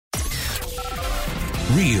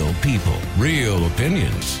Real people, real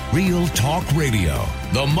opinions, Real Talk Radio.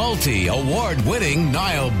 The multi-award-winning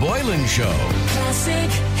Niall Boylan Show.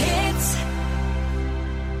 Classic hits.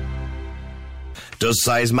 Does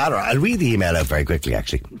size matter? I'll read the email out very quickly,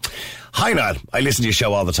 actually. Hi, Niall. I listen to your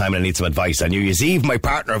show all the time and I need some advice. On New Year's Eve, my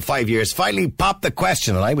partner of 5 years finally popped the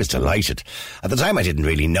question and I was delighted. At the time, I didn't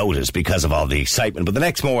really notice because of all the excitement, but the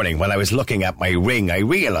next morning when I was looking at my ring, I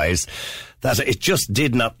realised that it just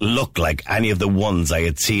did not look like any of the ones I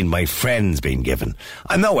had seen my friends being given.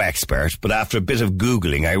 I'm no expert, but after a bit of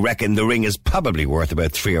Googling, I reckon the ring is probably worth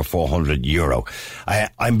about €300 or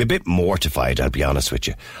 €400. I'm a bit mortified, I'll be honest with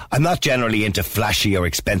you. I'm not generally into flashy or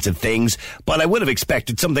expensive things, but I would have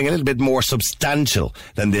expected something a little bit more substantial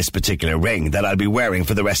than this particular ring that I'll be wearing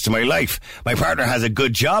for the rest of my life. My partner has a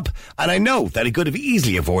good job, and I know that he could have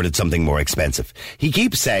easily afforded something more expensive. He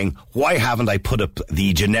keeps saying, why haven't I put up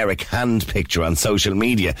the generic hand picture on social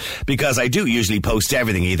media? Because I do usually post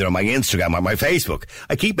everything either on my Instagram or my Facebook.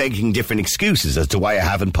 I keep making different excuses as to why I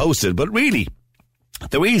haven't posted, but really,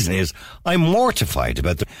 the reason is I'm mortified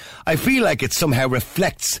about I feel like it somehow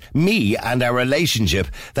reflects me and our relationship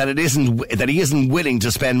that he isn't willing to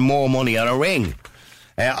spend more money on a ring.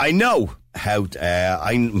 I know how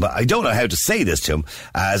I don't know how to say this to him,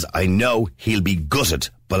 as I know he'll be gutted,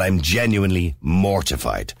 but I'm genuinely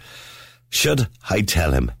mortified. Should I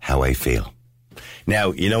tell him how I feel?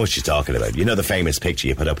 Now, you know what she's talking about. You know the famous picture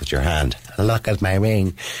you put up with your hand. Look at my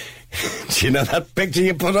ring. Do you know that picture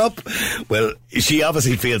you put up? Well, she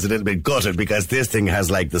obviously feels a little bit gutted because this thing has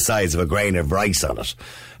like the size of a grain of rice on it.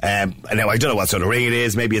 Now, I don't know what sort of ring it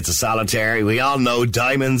is. Maybe it's a solitaire. We all know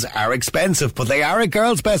diamonds are expensive, but they are a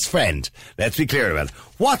girl's best friend. Let's be clear about it.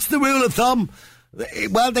 What's the rule of thumb?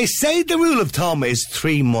 Well, they say the rule of thumb is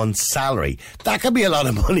 3 months' salary. That could be a lot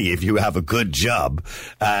of money if you have a good job.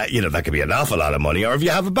 That could be an awful lot of money. Or if you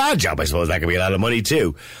have a bad job, I suppose that could be a lot of money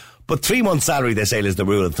too. But 3 months' salary, they say, is the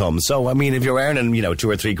rule of thumb. So, I mean, if you're earning, $2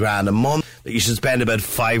 or $3 grand a month, you should spend about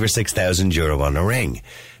 €5,000 or €6,000 on a ring.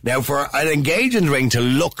 Now, for an engagement ring to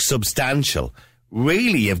look substantial,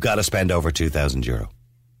 really you've got to spend over €2,000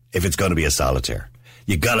 if it's going to be a solitaire.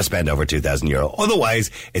 You got to spend over €2,000. Otherwise,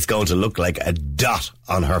 it's going to look like a dot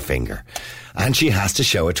on her finger. And she has to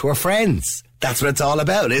show it to her friends. That's what it's all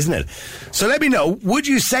about, isn't it? So let me know, would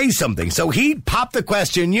you say something? So he popped the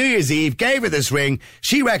question New Year's Eve, gave her this ring.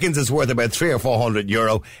 She reckons it's worth about €300 or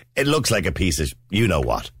 €400. It looks like a piece of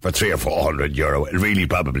you-know-what for €300 or €400. It really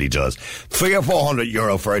probably does. €300 or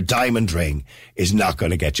 €400 for a diamond ring is not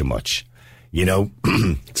going to get you much.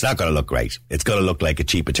 It's not going to look great. It's going to look like a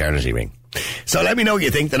cheap eternity ring. So let me know what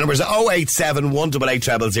you think. The number's 087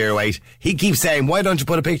 188 0008. He keeps saying, why don't you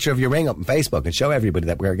put a picture of your ring up on Facebook and show everybody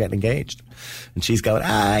that we're getting engaged? And she's going,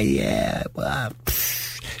 yeah, well,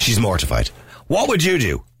 she's mortified. What would you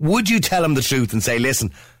do? Would you tell him the truth and say,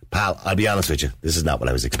 listen, pal, I'll be honest with you, this is not what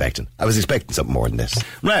I was expecting. I was expecting something more than this.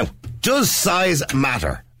 Now, does size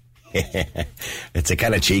matter? It's a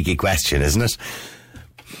kind of cheeky question, isn't it?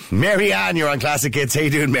 Mary Ann, you're on Classic Hits. How you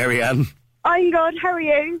doing, Mary Ann? I'm good, how are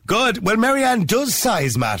you? Good. Well, Mary Ann, does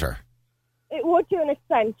size matter? It would to an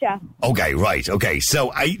extent, yeah. Okay, right, okay.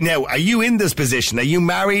 So, now, are you in this position? Are you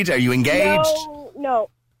married? Are you engaged? No,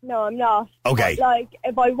 I'm not. Okay. But,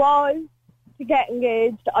 if I was to get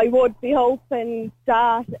engaged, I would be hoping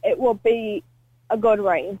that it would be a good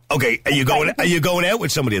ring. Okay, are you going out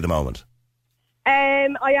with somebody at the moment?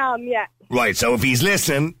 I am, yeah. Right, so if he's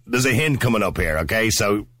listening, there's a hint coming up here, okay?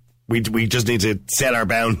 So we just need to set our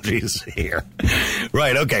boundaries here.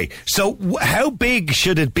 Right, okay. So how big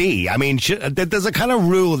should it be? I mean, there's a kind of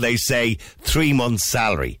rule, they say, 3 months'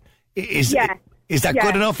 salary. Is that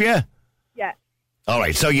good enough, yeah? Yeah. All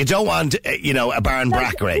right, so you don't want, a barn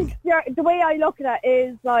brack ring. The way I look at it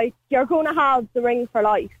is, you're going to have the ring for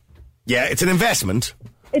life. Yeah, it's an investment.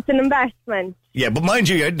 It's an investment. Yeah, but mind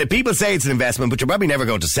you, the people say it's an investment, but you're probably never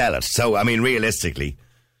going to sell it. So, I mean, realistically.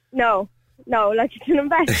 No, it's an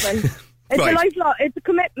investment. It's right. a lifelong, it's a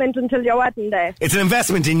commitment until your wedding day. It's an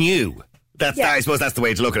investment in you. I suppose that's the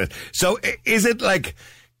way to look at it. So, is it like,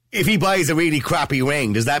 if he buys a really crappy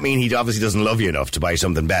ring, does that mean he obviously doesn't love you enough to buy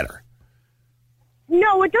something better?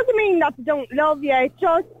 No, it doesn't mean that they don't love you. It's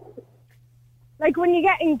just, when you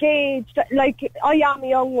get engaged, I am a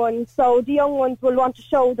young one, so the young ones will want to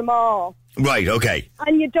show them off. Right, okay.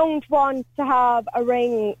 And you don't want to have a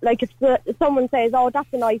ring, if someone says, oh, that's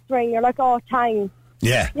a nice ring, you're like, oh, thanks.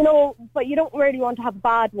 Yeah. But you don't really want to have a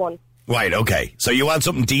bad one. Right, okay. So you want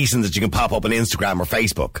something decent that you can pop up on Instagram or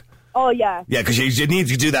Facebook? Oh, yeah. Yeah, because you need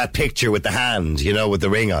to do that picture with the hand, with the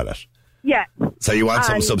ring on it. Yeah. So you want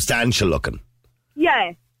something substantial looking?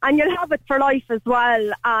 Yeah. And you'll have it for life as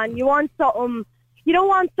well. And you want something, you don't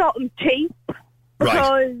want something cheap.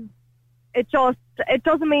 because it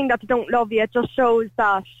doesn't mean that they don't love you. It just shows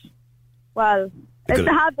that, well, they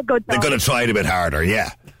have a good time. They're going to try it a bit harder,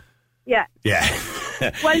 yeah. Yeah. Yeah.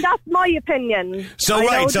 Well, that's my opinion. So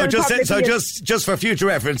just for future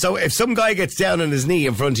reference, so if some guy gets down on his knee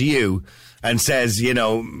in front of you and says, you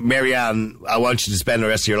know, Marianne, I want you to spend the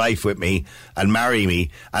rest of your life with me and marry me,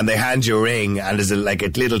 and they hand you a ring and there's like a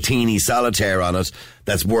little teeny solitaire on it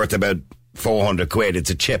that's worth about 400 quid. It's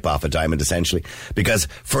a chip off a diamond, essentially. Because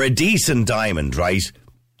for a decent diamond, right,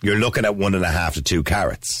 you're looking at 1.5 to 2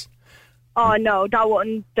 carats. Oh, no, that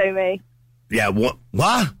wouldn't do me. Yeah, what?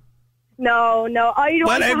 No, I don't.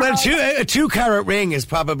 Well, a 2 carat ring is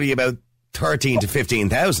probably about 13 to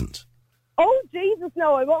 15,000. Oh Jesus,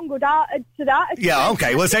 no! I won't go to that. Extent. Yeah,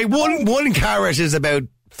 okay. Well, say one carat is about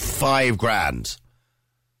 5 grand.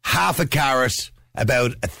 Half a carat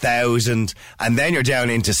about 1,000, and then you're down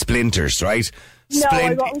into splinters, right? No,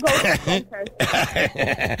 I won't go to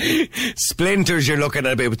splinters. Splinters, you're looking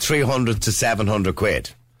at about 300 to 700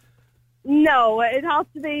 quid. No, it has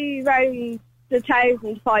to be around the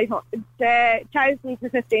 1,500, 1,000 to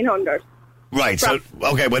 1,500. Right, so,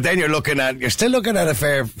 okay, well then you're still looking at a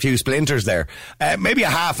fair few splinters there. Maybe a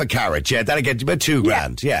half a carat, yeah, that'll get you about 2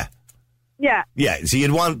 grand, yeah. Yeah. Yeah, so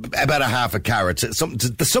you'd want about a half a carat,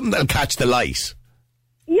 something that'll catch the light.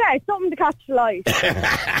 Yeah, something to catch the light.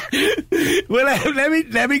 Well,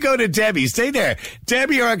 let me go to Debbie. Stay there.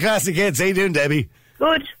 Debbie, you're on Classic Hits. How you doing, Debbie?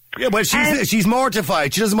 Good. Yeah, well, she's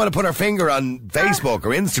mortified. She doesn't want to put her finger on Facebook or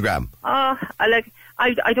Instagram.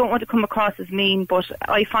 I don't want to come across as mean, but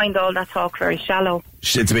I find all that talk very shallow.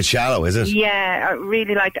 It's a bit shallow, is it? Yeah, I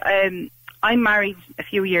really like. I'm married a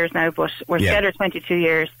few years now, but we're together 22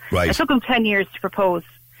 years. Right. It took him 10 years to propose.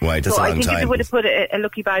 Right, that's a long time. I think if he would have put a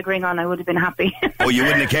lucky bag ring on, I would have been happy. Oh, you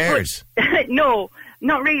wouldn't have cared? No,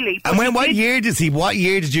 not really. And what year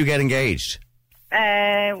did you get engaged?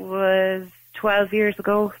 It was 12 years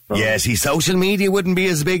ago. So. Yeah, see, social media wouldn't be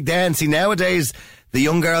as big then. See, nowadays, the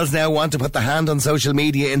young girls now want to put the hand on social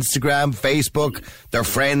media, Instagram, Facebook. Their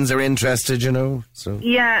friends are interested, you know. So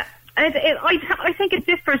yeah, I think it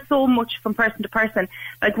differs so much from person to person.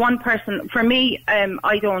 Like one person, for me,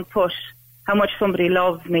 I don't put how much somebody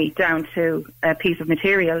loves me down to a piece of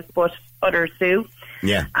material, but others do.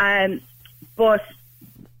 Yeah. But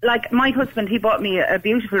like my husband, he bought me a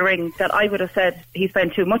beautiful ring that I would have said he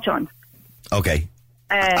spent too much on. Okay.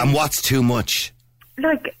 And what's too much?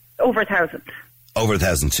 Like over 1,000. Over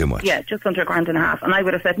 1,000 too much? Yeah, just under $1,500. And I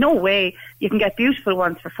would have said, no way, you can get beautiful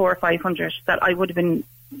ones for 400 or 500 that I would have been,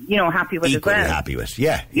 happy with equally as well. happy with,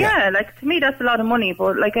 yeah. Yeah, like to me that's a lot of money,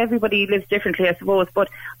 but like everybody lives differently, I suppose. But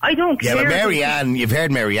I don't care. Yeah, but Marianne, you've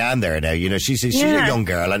heard Marianne there now, she's a young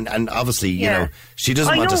girl and obviously, she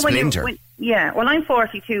doesn't want to splinter. Well, I'm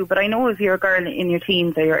 42, but I know if you're a girl in your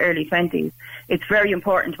teens or your early 20s, it's very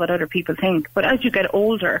important what other people think. But as you get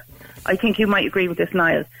older, I think you might agree with this,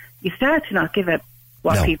 Niall, you start to not give it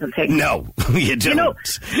what people think. No, you don't.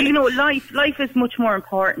 Life is much more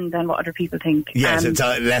important than what other people think. Yes, it's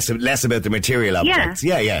less about the material objects.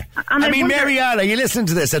 Yeah. And I mean, Marianne, are you listening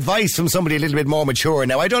to this? Advice from somebody a little bit more mature.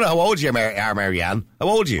 Now, I don't know how old you are, Marianne. How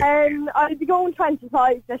old are you? I'll be going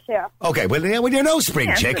 25 this year. Okay, well, you're no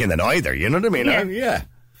spring chicken then either, you know what I mean? Yeah.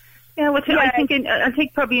 I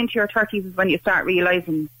think probably into your 30s is when you start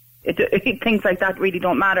realising things like that really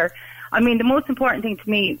don't matter. I mean, the most important thing to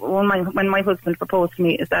me when my husband proposed to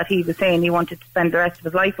me is that he was saying he wanted to spend the rest of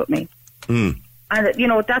his life with me. Mm.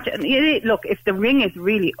 And, look, if the ring is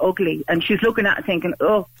really ugly and she's looking at it thinking,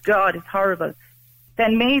 oh, God, it's horrible,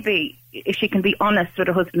 then maybe if she can be honest with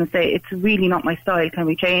her husband and say, it's really not my style, can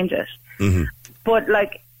we change it? Mm-hmm. But,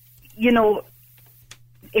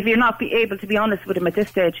 if you're not able to be honest with him at this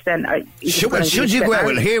stage, then... Should you go out?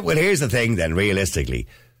 Well, here's the thing then, realistically.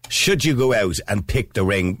 Should you go out and pick the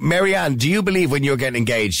ring? Marianne, do you believe when you're getting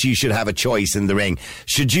engaged you should have a choice in the ring?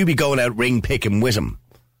 Should you be going out ring picking with him?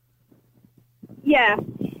 Yeah.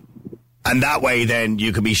 And that way then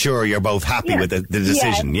you can be sure you're both happy with the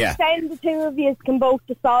decision, yeah. Then the two of you can both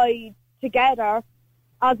decide together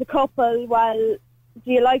as a couple, well,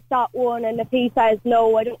 do you like that one? And if he says,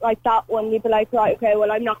 no, I don't like that one, you'd be like, right, okay,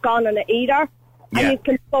 well, I'm not gone on it either. And you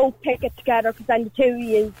can both pick it together because then the two of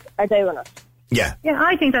you are doing it. Yeah. Yeah,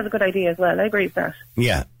 I think that's a good idea as well. I agree with that.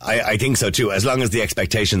 Yeah, I think so too, as long as the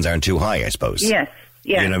expectations aren't too high, I suppose. Yes.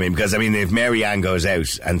 Yeah. You know what I mean? Because, if Marianne goes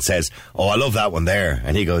out and says, oh, I love that one there,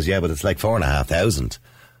 and he goes, yeah, but it's like 4,500.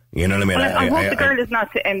 You know what I mean? Well, I hope the girl is not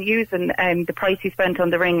using the price he spent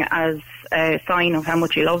on the ring as a sign of how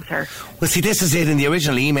much he loves her. Well, see, this is it. In the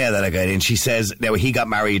original email that I got in, she says, now he got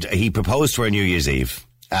married, he proposed for a New Year's Eve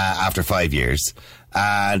after 5 years.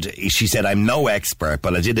 And she said, I'm no expert,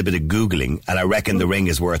 but I did a bit of Googling, and I reckon the ring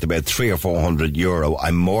is worth about €300 or €400.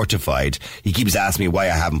 I'm mortified. He keeps asking me why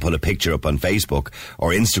I haven't put a picture up on Facebook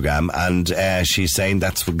or Instagram, and she's saying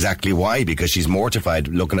that's exactly why, because she's mortified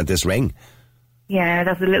looking at this ring. Yeah,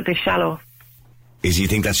 that's a little bit shallow. You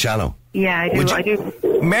think that's shallow? Yeah, I do.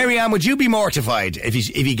 Marianne, would you be mortified if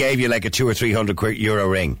he gave you like a €200 or €300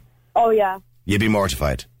 ring? Oh, yeah. You'd be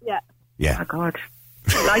mortified? Yeah. Yeah. Oh, God.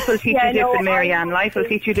 Life will teach you different, Marianne. Life will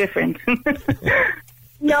teach you different.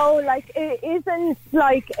 No, like, it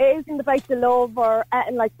isn't about the love or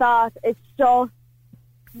anything like that. It's just,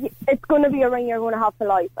 it's going to be a ring you're going to have for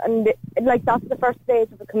life. And, that's the first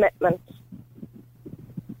stage of a commitment.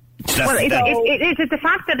 Well, is it the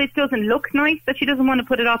fact that it doesn't look nice that she doesn't want to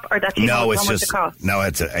put it up, or that she knows how much it costs? No,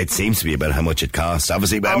 it seems to be about how much it costs.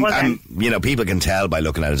 Obviously, people can tell by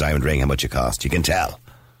looking at a diamond ring how much it costs. You can tell.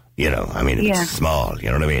 If it's small,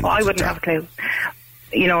 you know what I mean? Well, I wouldn't have a clue.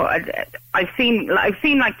 I've seen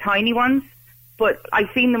like tiny ones, but I've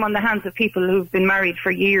seen them on the hands of people who've been married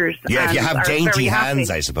for years. Yeah, if you have dainty hands,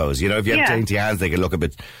 happy. I suppose. If you have dainty hands, they can look a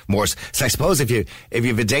bit more. So I suppose if you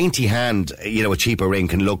have a dainty hand, a cheaper ring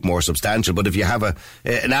can look more substantial. But if you have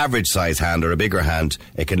an average size hand or a bigger hand,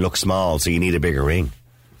 it can look small. So you need a bigger ring.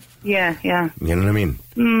 Yeah. You know what I mean?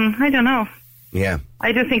 I don't know. Yeah.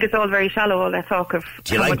 I do think it's all very shallow, all that talk of.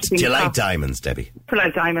 Do you like diamonds, Debbie? I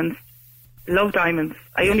like diamonds. Love diamonds.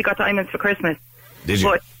 I only got diamonds for Christmas. Did you?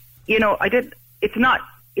 But I did. It's not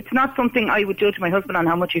something I would judge my husband on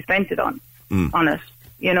how much he spent it on it.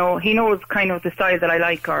 He knows kind of the style that I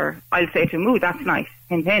like, or I'll say to him, "Ooh, that's nice,"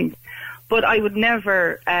 hint. But I would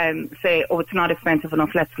never say, "Oh, it's not expensive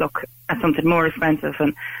enough. Let's look at something more expensive."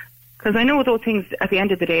 And because I know those things at the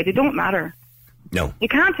end of the day, they don't matter. No, you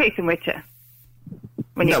can't take them with you.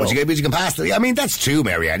 But you can pass it. I mean, that's true,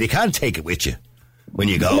 Marianne. You can't take it with you when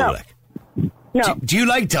you go. No. No. Do you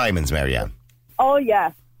like diamonds, Marianne? Oh,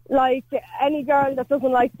 yeah. Like, any girl that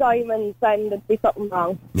doesn't like diamonds, then there'd be something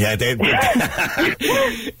wrong. Yeah,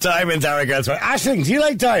 diamonds are a girl's friend. Aisling, do you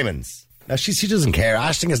like diamonds? No, she doesn't care.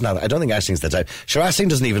 Aisling is not. I don't think Aisling's the type. Sure, Aisling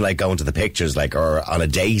doesn't even like going to the pictures, or on a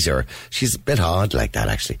date, or she's a bit odd like that.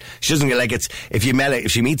 Actually, she doesn't like it. If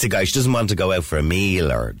she meets a guy, she doesn't want to go out for a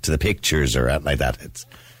meal or to the pictures or anything like that.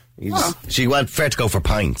 She wants to go for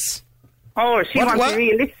pints. Oh, she wants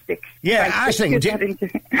realistic. Yeah,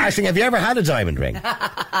 Aisling, have you ever had a diamond ring? No,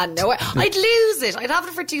 I'd lose it. I'd have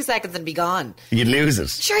it for 2 seconds and be gone. You'd lose it?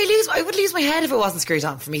 Sure, I would lose my head if it wasn't screwed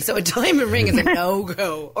on for me. So a diamond ring is a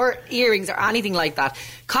no-go. Or earrings or anything like that.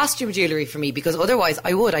 Costume jewellery for me, because otherwise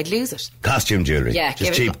I'd lose it. Costume jewellery? Yeah.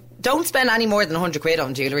 Just cheap? Don't spend any more than £100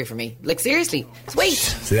 on jewellery for me. Like, seriously. It's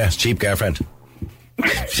waste. Yeah, it's cheap, girlfriend.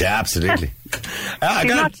 Yeah, absolutely. She's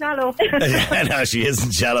not shallow. No, she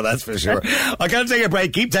isn't shallow, that's for sure. I got to take a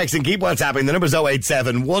break. Keep texting, keep WhatsApping. The number's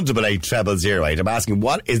 087 188 0008. I'm asking,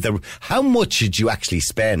 how much did you actually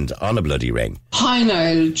spend on a bloody ring? Hi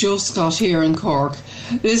Niall, Joe Scott here in Cork.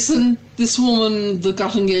 Listen, this woman that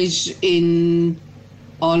got engaged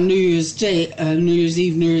on New Year's Day, New Year's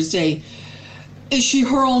Eve, New Year's Day, is she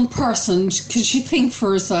her own person? Can she think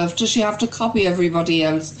for herself? Does she have to copy everybody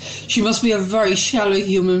else? She must be a very shallow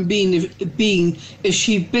human being if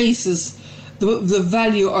she bases the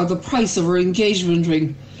value or the price of her engagement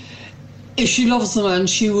ring. If she loves the man,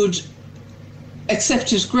 she would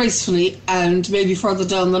accept it gracefully and maybe further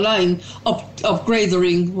down the line upgrade the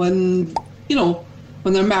ring when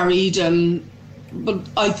they're married. But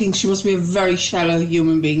I think she must be a very shallow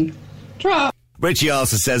human being. Try. Richie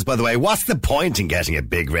also says, by the way, what's the point in getting a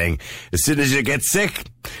big ring? As soon as you get sick,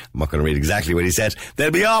 I'm not going to read exactly what he said, they'll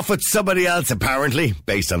be off with somebody else, apparently,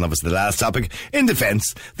 based on obviously the last topic. In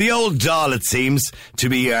defence, the old doll, it seems, to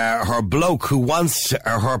be her bloke who wants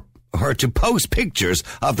her to post pictures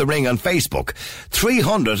of the ring on Facebook.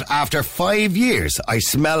 300 after 5 years. I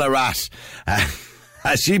smell a rat.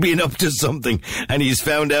 Has she been up to something and he's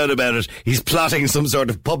found out about it? He's plotting some sort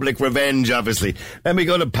of public revenge, obviously. Let me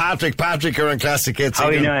go to Patrick. Patrick, you're on Classic Hits. How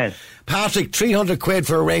are you know? Patrick, 300 quid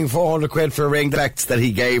for a ring, 400 quid for a ring, the facts that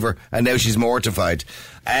he gave her, and now she's mortified.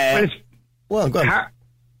 Well, go on.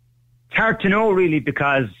 It's hard to know, really,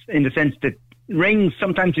 because in the sense that rings,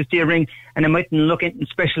 sometimes you see a ring and it mightn't look anything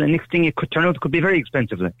special, and next thing it could turn out it could be very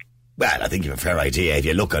expensive. Well, I think you have a fair idea. If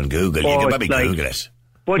you look on Google, you can probably Google it.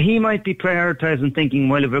 But he might be prioritising, thinking,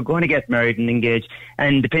 well, if we're going to get married and engaged,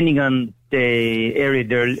 and depending on the area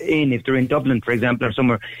they're in, if they're in Dublin, for example, or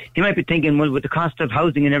somewhere, he might be thinking, well, with the cost of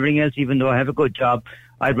housing and everything else, even though I have a good job,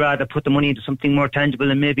 I'd rather put the money into something more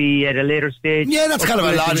tangible and maybe at a later stage. Yeah, that's kind of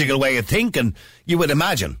a logical way of thinking, you would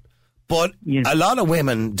imagine. But a lot of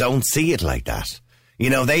women don't see it like that. You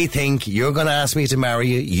know, they think you're going to ask me to marry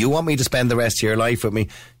you. You want me to spend the rest of your life with me.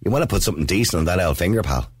 You want to put something decent on that old finger,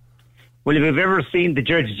 pal. Well, if you've ever seen the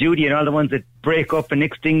Judge Judy and all the ones that break up and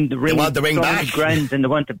next thing the ring, they want the ring back, grand, and they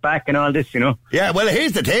want it back and all this, you know. Yeah, well,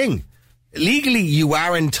 here's the thing. Legally, you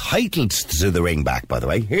are entitled to the ring back, by the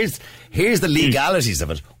way. Here's the legalities of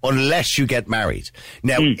it, unless you get married.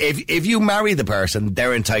 Now, if you marry the person,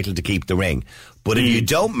 they're entitled to keep the ring. But if you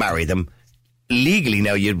don't marry them, legally,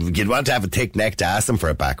 now, you'd want to have a thick neck to ask them for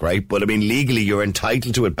it back, right? But, I mean, legally, you're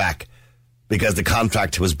entitled to it back because the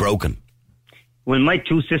contract was broken. Well, my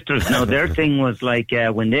two sisters, now their thing was like,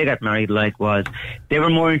 when they got married, like, was they were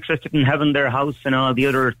more interested in having their house and all the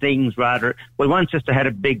other things rather. Well, one sister had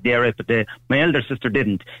a big dairy, but my elder sister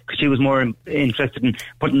didn't, because she was more interested in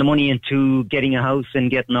putting the money into getting a house and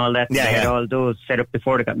getting all that. Yeah, they had all those set up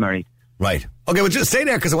before they got married. Right. Okay, well, just stay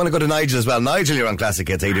there, because I want to go to Nigel as well. Nigel, you're on Classic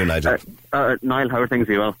Hits. How you doing, Nigel? Niall, how are things?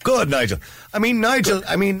 Are you well? Good, Nigel. I mean, Nigel,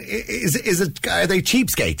 is it, are they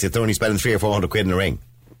cheapskates if they're only spending 300 or 400 quid in a ring?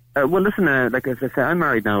 Well, listen, like as I say, I'm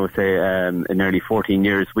married now, in nearly 14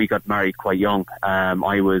 years. We got married quite young.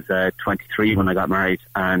 I was 23 when I got married,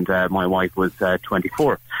 and my wife was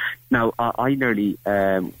 24. Now, I nearly,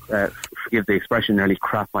 forgive the expression, nearly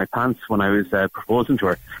crapped my pants when I was proposing to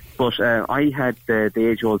her. But I had the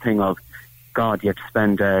age-old thing of, God, you have to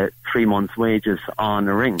spend 3 months' wages on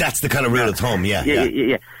a ring. That's the kind of rule of thumb,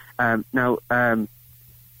 yeah. Now,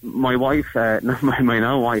 my wife, my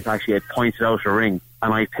now wife actually had pointed out a ring,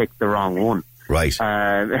 and I picked the wrong one. Right.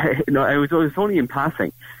 No, it was only in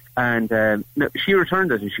passing. And no, she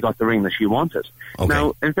returned it and she got the ring that she wanted. Okay.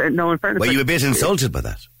 Now, in fairness... Were you a bit insulted by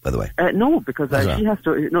that, by the way? No, because she has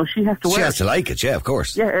to... No, she has to wear it. She has to like it, yeah, of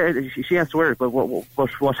course. Yeah, she has to wear it. But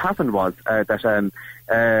what happened was that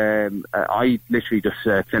I literally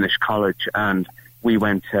just finished college and we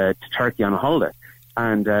went to Turkey on a holiday.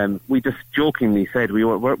 And we just jokingly said, we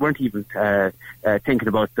weren't even thinking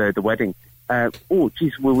about the wedding.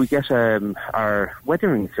 Geez, will we get our wedding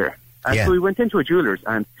rings here? Yeah. So we went into a jeweller's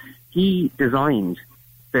and he designed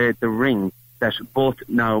the ring that both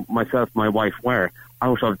now myself and my wife wear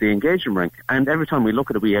out of the engagement ring. And every time we look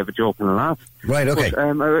at it, we have a joke and a laugh. Right, okay.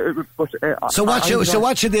 So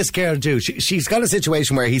what should this girl do? She's got a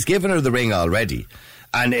situation where he's given her the ring already.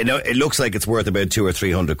 And it looks like it's worth about 200 or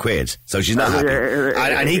 300 quid. So she's not happy.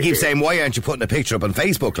 And he keeps saying, why aren't you putting a picture up on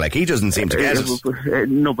Facebook? Like, he doesn't seem to get it.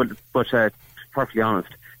 No, but to be perfectly honest,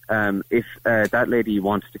 if that lady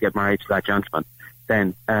wanted to get married to that gentleman,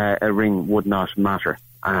 then a ring would not matter.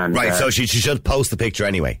 And, right, so she should post the picture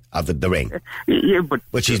anyway of the ring. Yeah,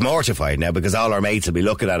 but she's mortified now because all her mates will be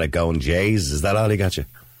looking at it going, Jays, is that all he got you?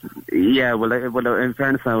 Yeah, well, in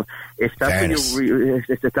fairness now, if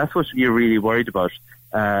that's what you're really worried about,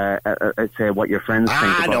 I'd say what your friends think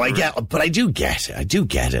about. No, I do get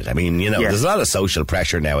it. I mean, there's a lot of social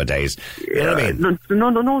pressure nowadays. You know what I mean?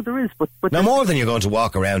 No, there is. But no more than you're going to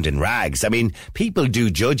walk around in rags. I mean, people do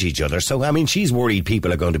judge each other. So, I mean, she's worried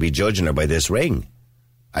people are going to be judging her by this ring.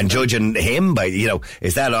 And judging him by,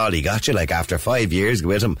 is that all he got you? Like, after 5 years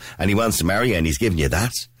with him, and he wants to marry you, and he's giving you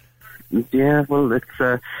that? Yeah, well, it's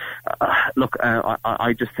look.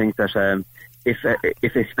 I just think that if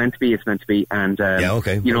it's meant to be, it's meant to be, and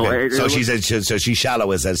okay. So she's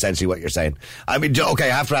shallow, is essentially what you're saying. I mean, okay,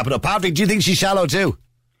 I have to wrap it up. Patrick, do you think she's shallow too?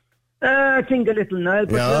 I think a little, Niall.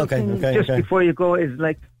 But before you go, is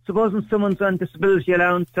like, supposing someone's on disability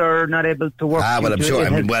allowance or not able to work.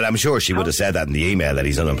 I'm sure she would have said that in the email that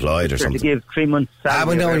he's unemployed or something. To give 3 months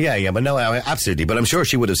salary. Absolutely. But I'm sure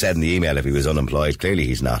she would have said in the email if he was unemployed. Clearly,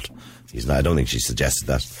 he's not. I don't think she suggested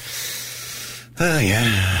that.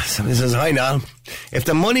 Somebody says, hi, Niall. If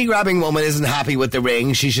the money-grabbing woman isn't happy with the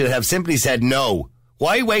ring, she should have simply said no.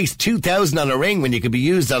 Why waste 2,000 on a ring when you could be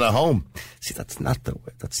used on a home? See, that's not the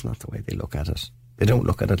way they look at it. They don't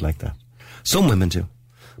look at it like that. Some women do.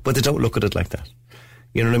 But they don't look at it like that.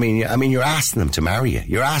 You know what I mean? I mean, you're asking them to marry you.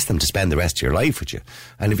 You're asking them to spend the rest of your life with you.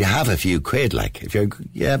 And if you have a few quid, like, if you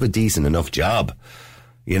have a decent enough job,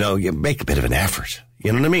 you make a bit of an effort.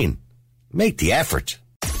 You know what I mean? Make the effort.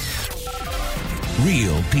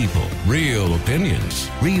 Real people, real opinions,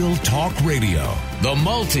 real talk radio. The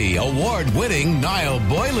multi-award-winning Niall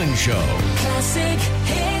Boylan Show. Classic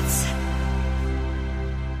Hits.